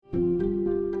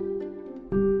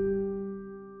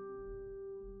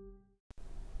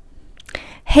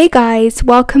Hey guys,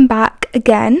 welcome back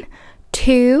again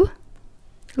to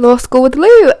Law School with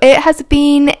Lou. It has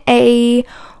been a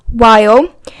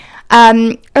while.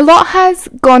 A lot has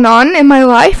gone on in my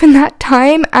life in that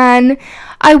time, and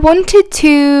I wanted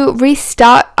to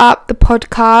restart up the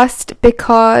podcast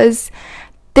because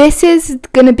this is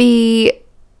going to be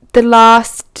the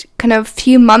last kind of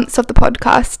few months of the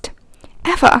podcast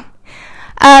ever.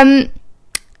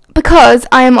 Because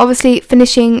I am obviously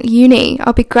finishing uni.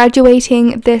 I'll be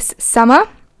graduating this summer.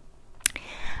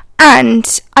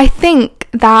 And I think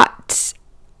that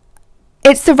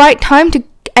it's the right time to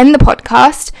end the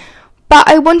podcast. But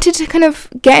I wanted to kind of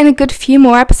get in a good few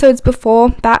more episodes before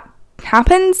that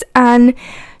happens. And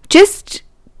just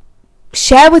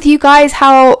share with you guys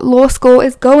how law school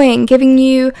is going. Giving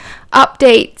you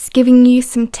updates. Giving you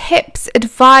some tips,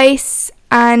 advice,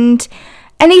 and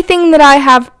anything that I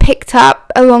have picked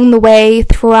up along the way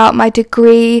throughout my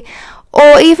degree,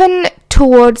 or even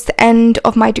towards the end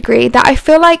of my degree, that I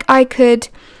feel like I could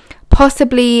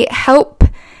possibly help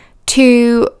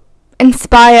to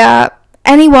inspire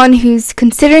anyone who's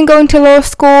considering going to law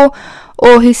school,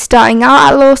 or who's starting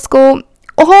out at law school,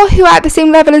 or who are at the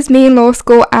same level as me in law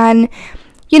school and,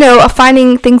 are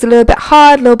finding things a little bit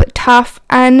hard, a little bit tough,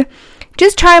 and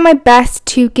just trying my best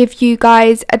to give you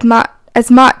guys as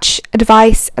much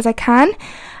advice as I can.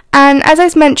 And as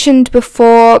I've mentioned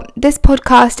before, this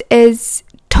podcast is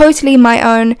totally my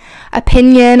own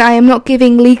opinion. I am not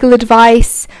giving legal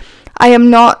advice. I am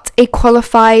not a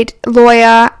qualified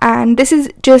lawyer, and this is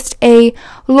just a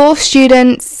law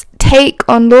student's take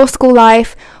on law school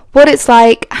life, what it's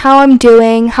like, how I'm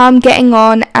doing, how I'm getting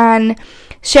on, and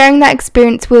sharing that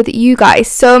experience with you guys.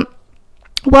 So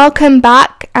welcome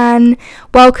back and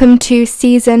welcome to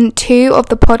season 2 of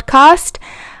the podcast,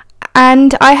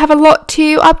 and I have a lot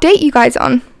to update you guys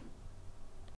on.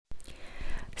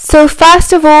 So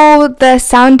first of all, the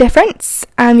sound difference.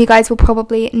 You guys will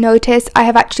probably notice I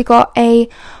have actually got a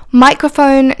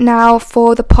microphone now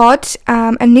for the pod,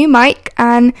 a new mic,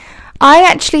 and I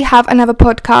actually have another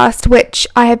podcast which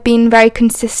I have been very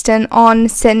consistent on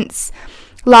since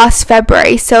last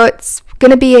February. So it's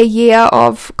going to be a year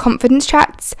of confidence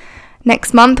chats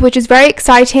next month, which is very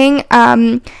exciting,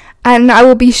 and I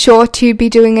will be sure to be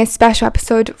doing a special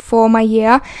episode for my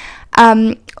year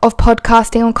of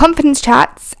podcasting on confidence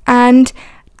chats. And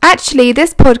actually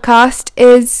this podcast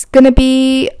is going to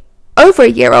be over a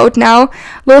year old now.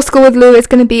 Law School with Lou is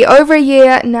going to be over a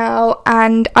year now,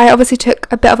 and I obviously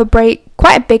took a bit of a break,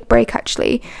 quite a big break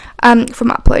actually,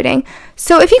 from uploading.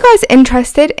 So if you guys are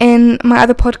interested in my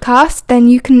other podcast, then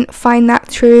you can find that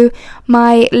through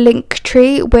my link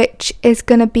tree, which is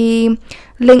going to be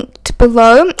linked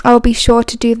below. I'll be sure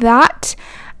to do that.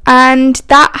 And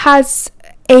that has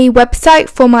a website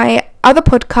for my other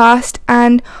podcast,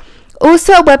 and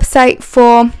also a website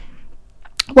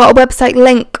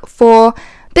link for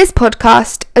this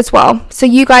podcast as well. So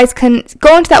you guys can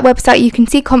go onto that website, you can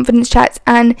see confidence chats,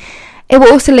 and it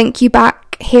will also link you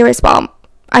back here as well.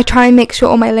 I try and make sure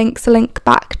all my links are linked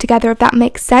back together, if that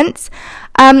makes sense,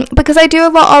 because I do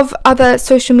a lot of other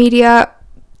social media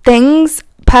things,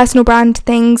 personal brand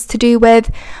things to do with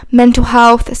mental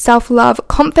health, self-love,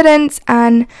 confidence,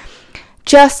 and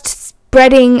just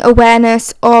spreading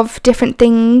awareness of different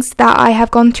things that I have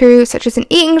gone through, such as an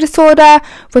eating disorder,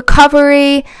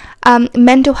 recovery,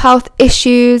 mental health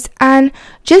issues, and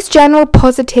just general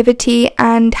positivity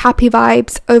and happy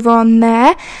vibes over on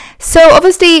there. So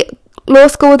obviously Law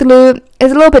School with Lou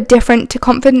is a little bit different to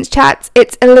confidence chats.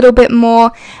 It's a little bit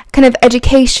more kind of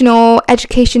education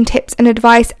tips and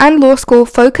advice, and law school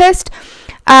focused.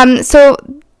 So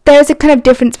there's a kind of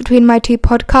difference between my two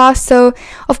podcasts. So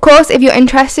of course, if you're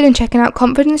interested in checking out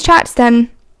confidence chats, then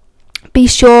be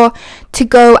sure to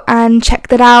go and check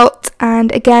that out.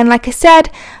 And again, like I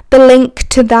said, the link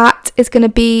to that is going to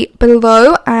be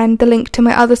below, and the link to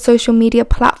my other social media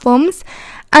platforms.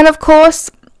 And of course,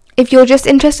 if you're just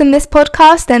interested in this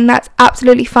podcast, then that's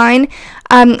absolutely fine.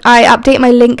 I update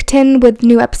my LinkedIn with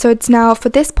new episodes now for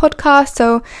this podcast,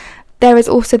 so there is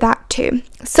also that too.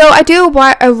 So I do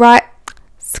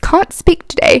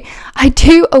I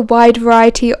do a wide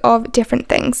variety of different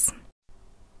things.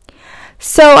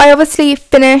 So I obviously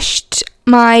finished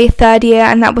my third year,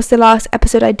 and that was the last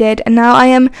episode I did, and now I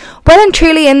am well and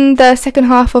truly in the second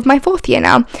half of my fourth year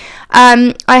now.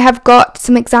 I have got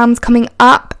some exams coming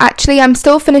up. Actually, I'm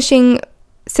still finishing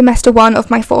semester 1 of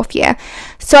my fourth year,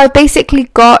 so I've basically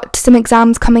got some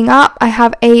exams coming up. I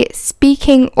have a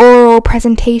speaking oral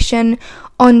presentation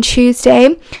on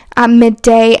Tuesday at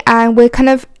midday, and we're kind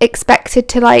of expected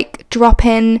to drop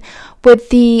in with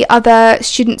the other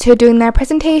students who are doing their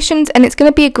presentations, and it's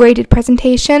going to be a graded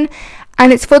presentation.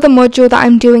 and it's for the module that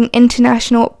I'm doing,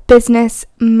 International Business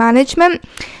Management.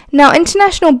 Now,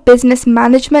 International Business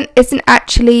Management isn't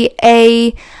actually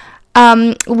a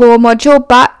law module,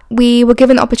 but we were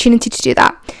given the opportunity to do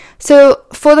that. So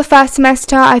for the first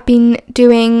semester, I've been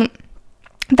doing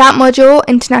that module,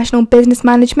 International Business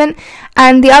Management,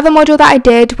 and the other module that I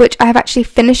did, which I have actually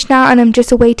finished now and I'm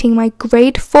just awaiting my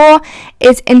grade for,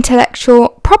 is Intellectual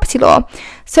Property Law.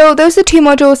 So those are 2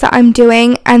 modules that I'm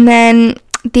doing, and then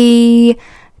the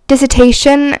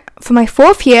dissertation for my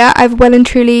 4th year, I've well and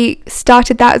truly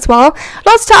started that as well.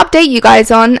 Lots to update you guys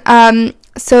on.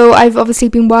 So I've obviously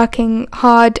been working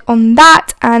hard on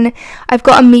that, and I've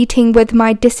got a meeting with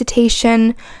my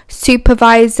dissertation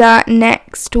supervisor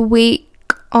next week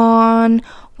on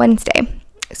Wednesday.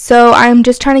 So I'm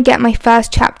just trying to get my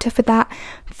first chapter for that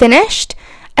finished.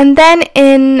 And then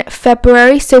in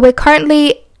February, so we're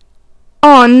currently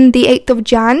on the 8th of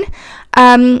Jan,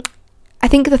 I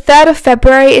think the 3rd of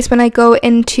February is when I go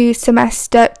into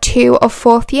semester 2 of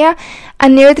 4th year,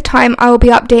 and near the time I will be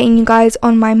updating you guys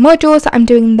on my modules that I'm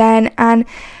doing then. And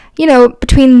you know,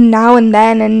 between now and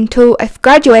then until I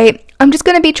graduate, I'm just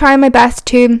going to be trying my best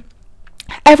to,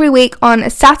 every week on a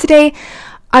Saturday,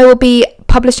 I will be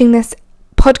publishing this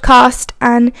podcast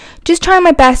and just trying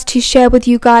my best to share with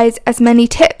you guys as many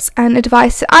tips and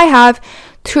advice that I have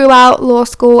throughout law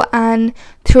school and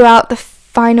throughout the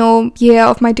final year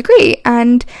of my degree.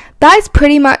 And that is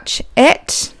pretty much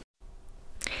it.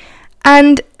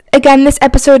 And again, this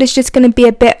episode is just going to be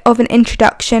a bit of an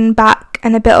introduction back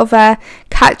and a bit of a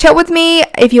catch up with me,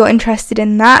 if you're interested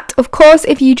in that. Of course,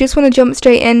 if you just want to jump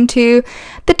straight into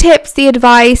the tips, the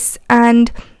advice,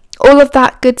 and all of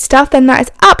that good stuff, then that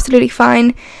is absolutely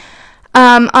fine.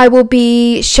 I will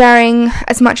be sharing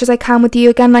as much as I can with you,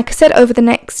 again, like I said, over the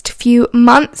next few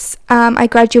months. I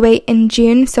graduate in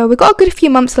June, so we've got a good few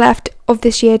months left of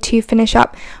this year to finish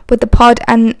up with the pod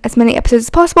and as many episodes as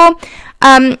possible.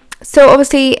 So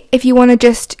obviously, if you want to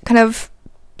just kind of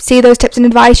see those tips and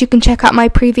advice, you can check out my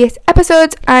previous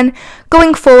episodes, and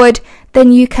going forward,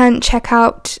 then you can check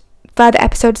out further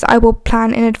episodes that I will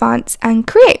plan in advance and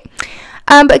create.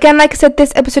 But again, like I said,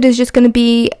 this episode is just going to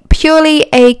be purely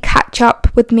a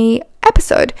catch-up with me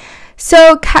episode.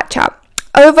 So, catch-up.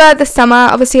 Over the summer,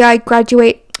 obviously I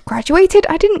graduated?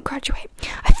 I didn't graduate.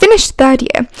 I finished 3rd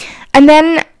year. And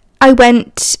then I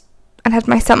went and had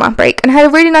my summer break. And I had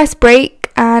a really nice break.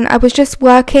 And I was just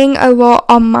working a lot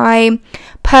on my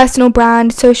personal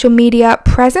brand, social media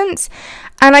presence.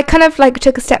 And I kind of like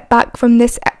took a step back from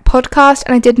this podcast.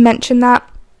 And I did mention that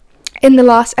in the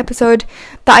last episode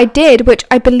that I did, which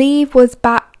I believe was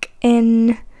back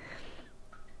in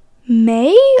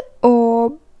May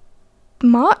or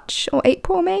March or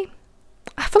April or May.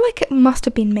 I feel like it must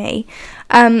have been May.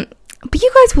 But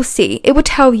you guys will see. It will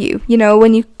tell you, you know,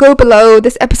 when you go below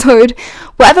this episode,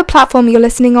 whatever platform you're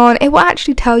listening on, it will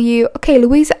actually tell you, okay,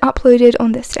 Louisa uploaded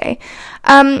on this day.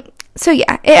 So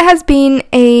yeah, it has been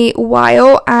a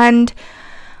while, and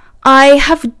I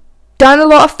have done a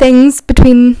lot of things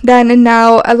between then and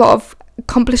now, a lot of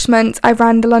accomplishments. I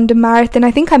ran the London Marathon. I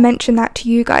think I mentioned that to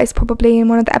you guys probably in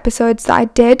one of the episodes that I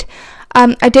did.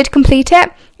 I did complete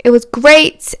it. It was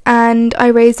great, and I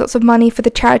raised lots of money for the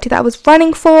charity that I was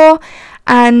running for.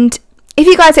 And if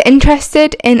you guys are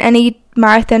interested in any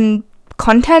marathon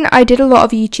content, I did a lot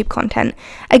of YouTube content,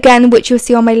 again, which you'll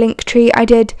see on my link tree. I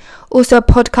did also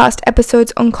podcast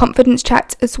episodes on confidence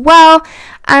chats as well,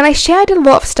 and I shared a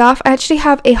lot of stuff. I actually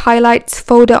have a highlights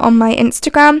folder on my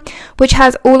Instagram which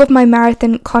has all of my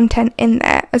marathon content in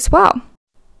there as well.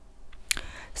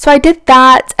 So I did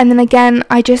that, and then again,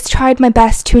 I just tried my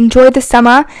best to enjoy the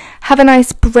summer, have a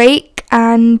nice break,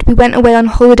 and we went away on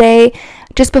holiday.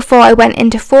 Just before I went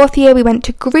into 4th year, we went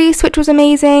to Greece, which was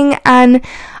amazing, and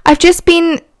I've just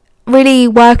been really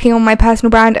working on my personal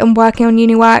brand and working on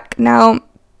uni work now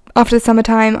after the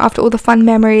summertime, after all the fun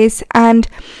memories, and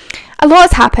a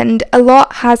lot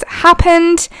has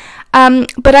happened.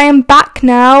 But I am back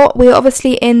now. We're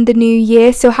obviously in the new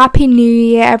year, so happy new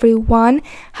year everyone,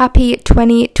 happy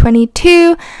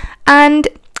 2022. And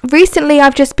recently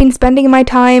I've just been spending my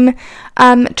time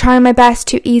trying my best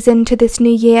to ease into this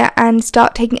new year and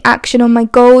start taking action on my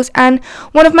goals. And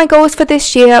one of my goals for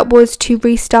this year was to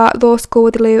restart Law School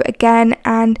with Lou again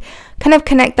and kind of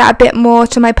connect that a bit more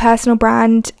to my personal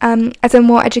brand as a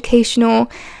more educational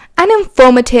and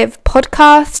informative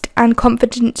podcast and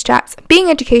confidence chats, being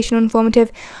educational and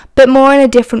informative, but more in a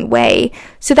different way.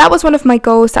 So that was one of my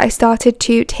goals that I started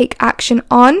to take action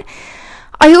on.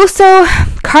 I also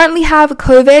currently have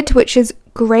COVID, which is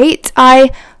great.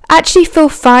 I actually feel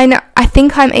fine. I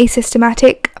think I'm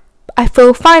asymptomatic. I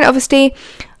feel fine, obviously.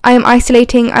 I am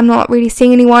isolating. I'm not really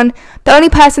seeing anyone. The only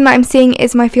person that I'm seeing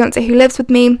is my fiance who lives with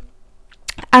me.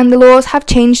 And the laws have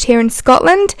changed here in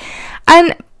Scotland.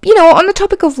 And, you know, on the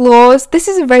topic of laws, this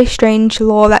is a very strange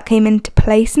law that came into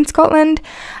place in Scotland.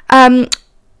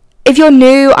 If you're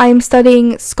new, I'm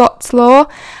studying Scots law.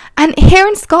 And here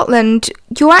in Scotland,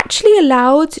 you're actually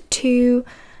allowed to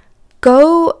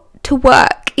go to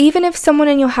work, even if someone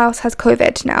in your house has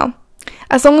COVID now,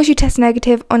 as long as you test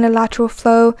negative on a lateral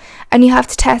flow, and you have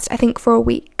to test, I think, for a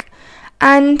week.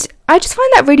 And I just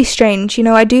find that really strange. You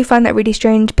know, I do find that really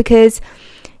strange because,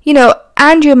 you know,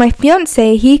 Andrew, my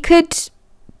fiance, he could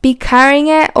be carrying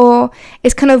it, or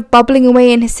it's kind of bubbling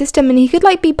away in his system, and he could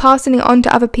like be passing it on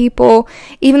to other people,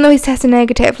 even though he's testing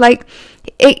negative. Like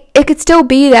it could still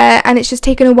be there, and it's just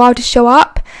taken a while to show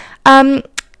up,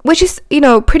 which is, you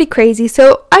know, pretty crazy.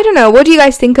 So I don't know, what do you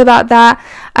guys think about that?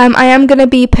 I am going to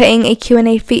be putting a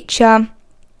Q&A feature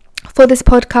for this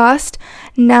podcast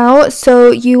now, so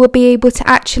you will be able to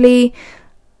actually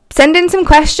send in some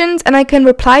questions and I can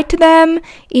reply to them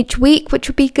each week, which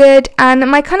would be good. And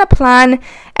my kind of plan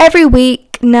every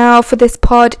week now for this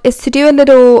pod is to do a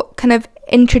little kind of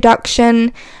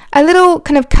introduction, a little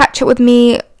kind of catch up with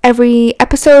me every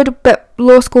episode, but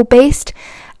law school based.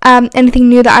 Anything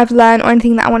new that I've learned or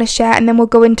anything that I want to share, and then we'll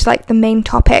go into like the main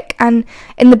topic. And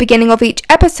in the beginning of each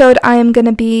episode, I am going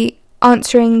to be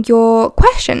answering your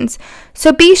questions,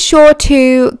 so be sure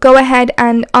to go ahead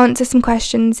and answer some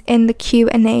questions in the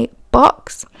Q&A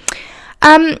box,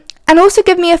 and also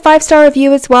give me a 5-star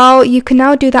review as well. You can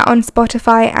now do that on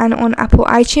Spotify and on Apple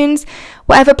iTunes,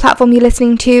 whatever platform you're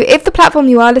listening to. If the platform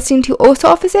you are listening to also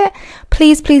offers it,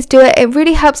 please do it. It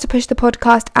really helps to push the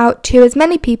podcast out to as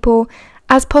many people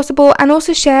as possible, and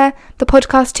also share the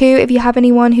podcast too if you have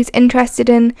anyone who's interested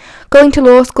in going to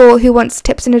law school, who wants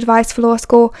tips and advice for law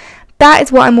school. That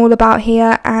is what I'm all about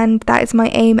here, and that is my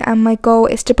aim and my goal,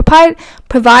 is to provide.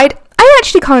 I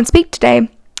actually can't speak today.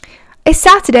 It's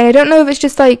Saturday. I don't know if it's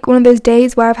just like one of those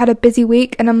days where I've had a busy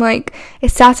week and I'm like,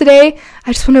 it's Saturday,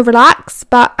 I just want to relax,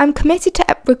 but I'm committed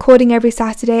to recording every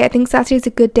Saturday. I think Saturday is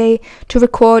a good day to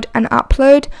record and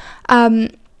upload.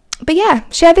 But yeah,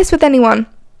 share this with anyone.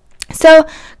 So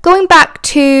going back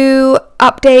to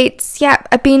updates, yeah,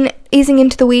 I've been easing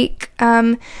into the week,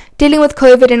 dealing with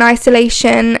COVID and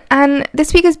isolation, and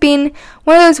this week has been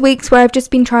one of those weeks where I've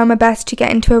just been trying my best to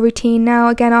get into a routine now,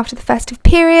 again after the festive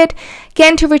period,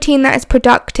 get into a routine that is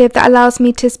productive, that allows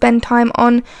me to spend time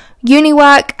on uni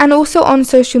work and also on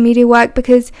social media work,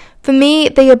 because for me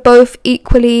they are both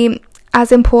equally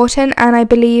as important, and I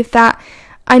believe that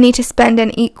I need to spend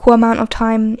an equal amount of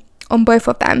time on both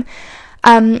of them.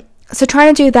 So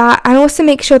trying to do that, and also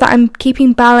make sure that I'm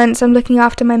keeping balance, I'm looking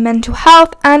after my mental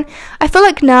health, and I feel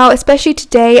like now, especially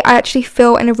today, I actually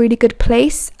feel in a really good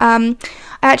place. I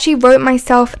actually wrote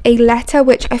myself a letter,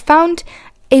 which I found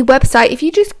a website. If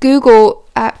you just Google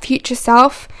future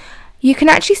self, you can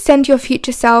actually send your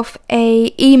future self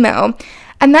a email,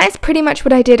 and that is pretty much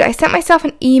what I did. I sent myself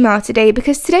an email today,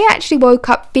 because today I actually woke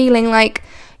up feeling like,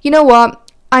 you know what,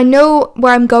 I know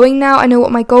where I'm going now, I know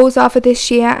what my goals are for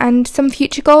this year and some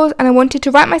future goals, and I wanted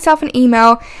to write myself an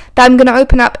email that I'm going to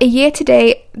open up a year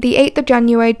today, the 8th of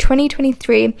January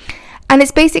 2023, and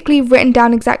it's basically written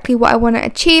down exactly what I want to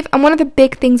achieve, and one of the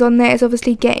big things on there is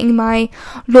obviously getting my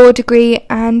law degree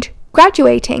and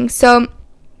graduating. So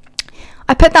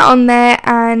I put that on there,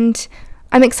 and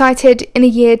I'm excited in a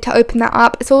year to open that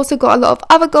up. It's also got a lot of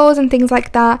other goals and things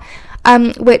like that,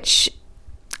 which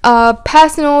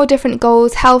personal, different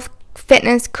goals, health,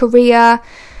 fitness, career,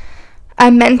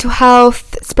 mental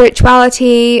health,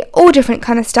 spirituality, all different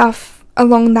kind of stuff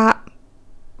along that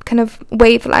kind of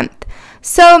wavelength.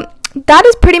 So that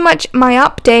is pretty much my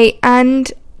update,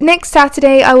 and next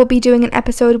Saturday I will be doing an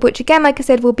episode which, again, like I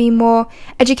said, will be more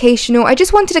educational. I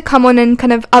just wanted to come on and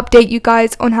kind of update you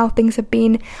guys on how things have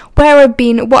been, where I've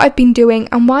been, what I've been doing,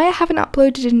 and why I haven't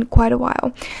uploaded in quite a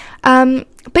while.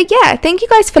 But yeah, thank you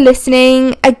guys for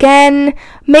listening. Again,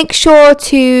 make sure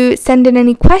to send in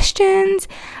any questions,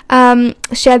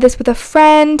 share this with a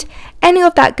friend, any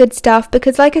of that good stuff,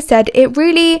 because like I said, it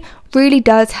really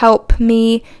does help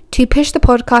me to push the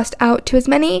podcast out to as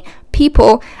many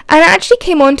people. And I actually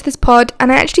came onto this pod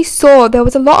and I actually saw there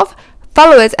was a lot of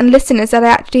followers and listeners that I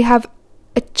actually have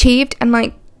achieved and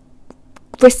like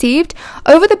received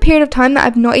over the period of time that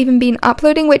I've not even been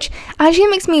uploading, which actually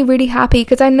makes me really happy,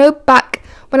 because I know back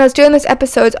when I was doing those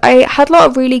episodes I had a lot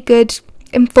of really good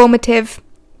informative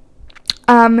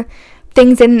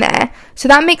things in there, so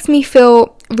that makes me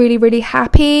feel really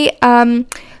happy.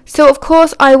 So of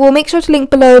course I will make sure to link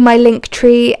below my link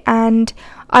tree, and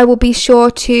I will be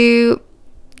sure to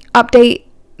update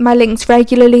my links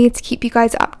regularly to keep you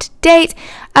guys up to date.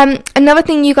 Another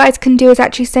thing you guys can do is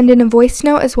actually send in a voice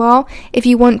note as well if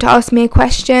you want to ask me a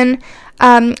question.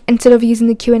 Instead of using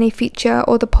the Q&A feature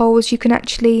or the polls, you can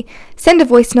actually send a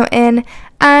voice note in.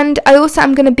 And I also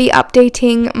am going to be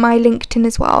updating my LinkedIn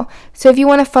as well. So if you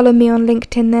want to follow me on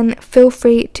LinkedIn, then feel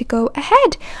free to go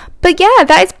ahead. But yeah,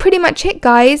 that is pretty much it,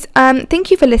 guys.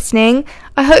 Thank you for listening.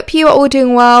 I hope you are all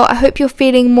doing well. I hope you're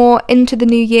feeling more into the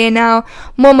new year now,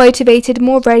 more motivated,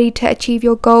 more ready to achieve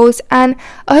your goals. And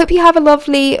I hope you have a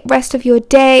lovely rest of your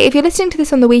day. If you're listening to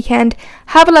this on the weekend,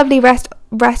 have a lovely rest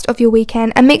of your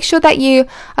weekend, and make sure that you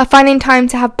are finding time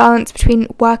to have balance between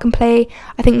work and play.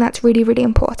 I think that's really, really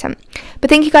important. But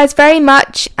thank you guys very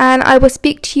much, and I will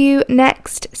speak to you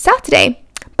next Saturday.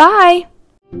 Bye.